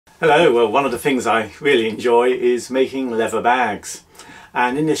Hello, well, one of the things I really enjoy is making leather bags,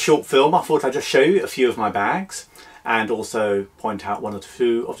 and in this short film I thought I'd just show you a few of my bags and also point out one or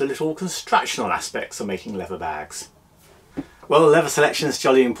two of the little constructional aspects of making leather bags. Well, leather selection is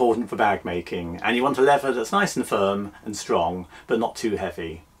jolly important for bag making, and you want a leather that's nice and firm and strong but not too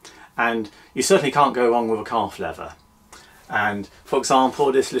heavy, and you certainly can't go wrong with a calf leather. And for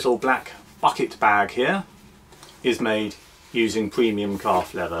example, this little black bucket bag here is made using premium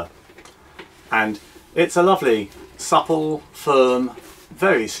calf leather, and it's a lovely, supple, firm,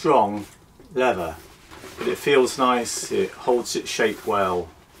 very strong leather, but it feels nice, it holds its shape well,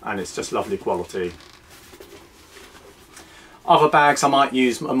 and it's just lovely quality. Other bags I might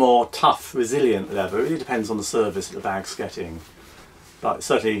use a more tough, resilient leather. It really depends on the service that the bag's getting, but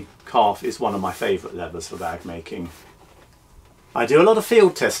certainly calf is one of my favourite leathers for bag making. I do a lot of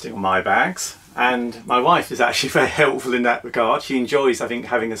field testing on my bags, and my wife is actually very helpful in that regard. She enjoys, I think,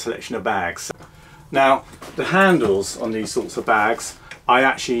 having a selection of bags. Now, the handles on these sorts of bags, I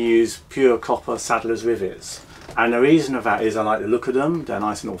actually use pure copper saddler's rivets, and the reason of that is I like the look of them. They're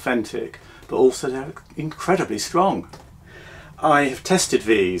nice and authentic, but also they're incredibly strong. I have tested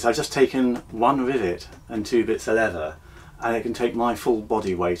these. I've just taken one rivet and 2 bits of leather, and it can take my full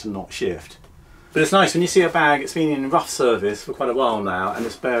body weight and not shift. But it's nice when you see a bag, it's been in rough service for quite a while now and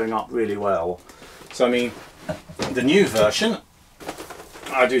it's bearing up really well. So I mean, the new version,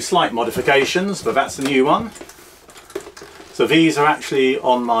 I do slight modifications, but that's the new one. So these are actually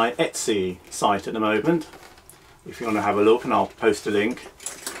on my Etsy site at the moment, if you want to have a look, and I'll post a link.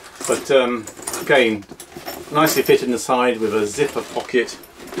 But again, nicely fitted in the side with a zipper pocket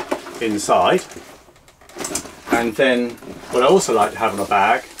inside. And then what I also like to have in a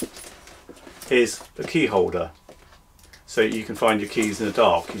bag is a key holder, so you can find your keys in the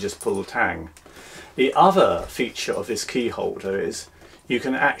dark. You just pull the tang. The other feature of this key holder is you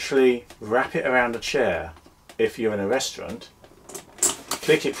can actually wrap it around a chair if you're in a restaurant,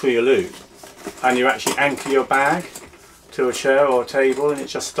 click it through your loop, and you actually anchor your bag to a chair or a table, and it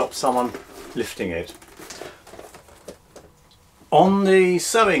just stops someone lifting it. On the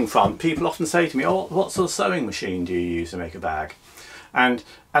sewing front, people often say to me, "Oh, what sort of sewing machine do you use to make a bag?" And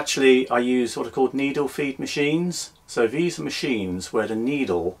actually I use what are called needle feed machines. So these are machines where the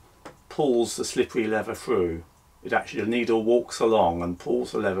needle pulls the slippery leather through. The needle walks along and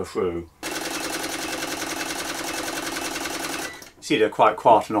pulls the leather through. You see, they're quite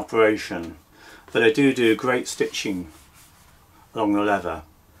quiet in operation, but they do great stitching along the leather,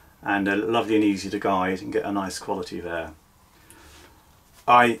 and they're lovely and easy to guide and get a nice quality there.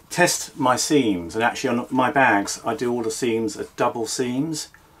 I test my seams, and actually on my bags I do all the seams at double seams,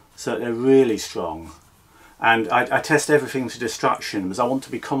 so they're really strong. And I test everything to destruction because I want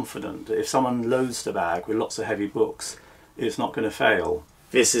to be confident that if someone loads the bag with lots of heavy books, it's not going to fail.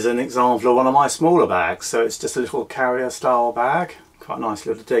 This is an example of one of my smaller bags, so it's just a little carrier style bag, quite a nice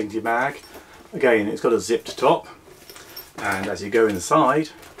little dainty bag. Again, it's got a zipped top, and as you go inside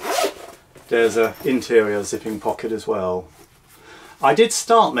there's an interior zipping pocket as well. I did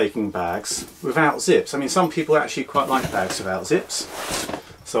start making bags without zips. I mean, some people actually quite like bags without zips.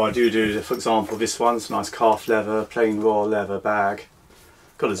 So I do, for example, this one's a nice calf leather, plain raw leather bag.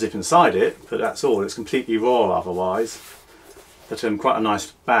 Got a zip inside it, but that's all. It's completely raw otherwise. But quite a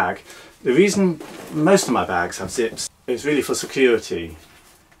nice bag. The reason most of my bags have zips is really for security.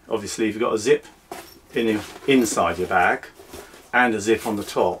 Obviously, if you've got a zip inside your bag and a zip on the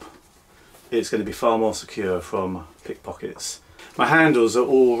top, it's going to be far more secure from pickpockets. My handles are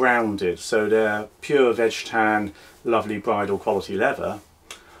all rounded, so they're pure veg tan, lovely bridal quality leather,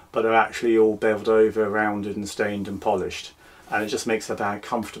 but they're actually all beveled over, rounded and stained and polished, and it just makes the bag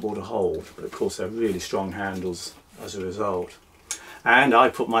comfortable to hold. But of course they're really strong handles as a result. And I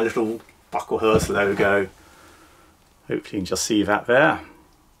put my little Bucklehurst logo, hopefully you can just see that there,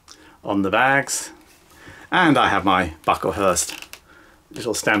 on the bags. And I have my Bucklehurst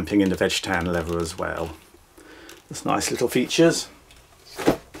little stamping in the veg tan leather as well. Just nice little features.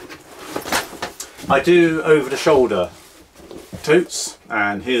 I do over the shoulder totes,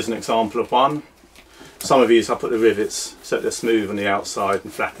 and here's an example of one. Some of these I put the rivets so they're smooth on the outside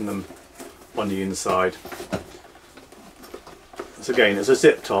and flatten them on the inside. So again, there's a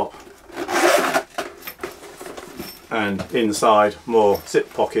zip top, and inside more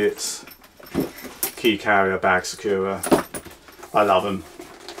zip pockets, key carrier, bag securer. I love them.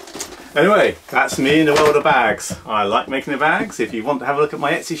 Anyway, that's me in the world of bags. I like making the bags. If you want to have a look at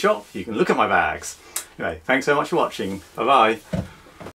my Etsy shop, you can look at my bags. Anyway, thanks so much for watching. Bye bye.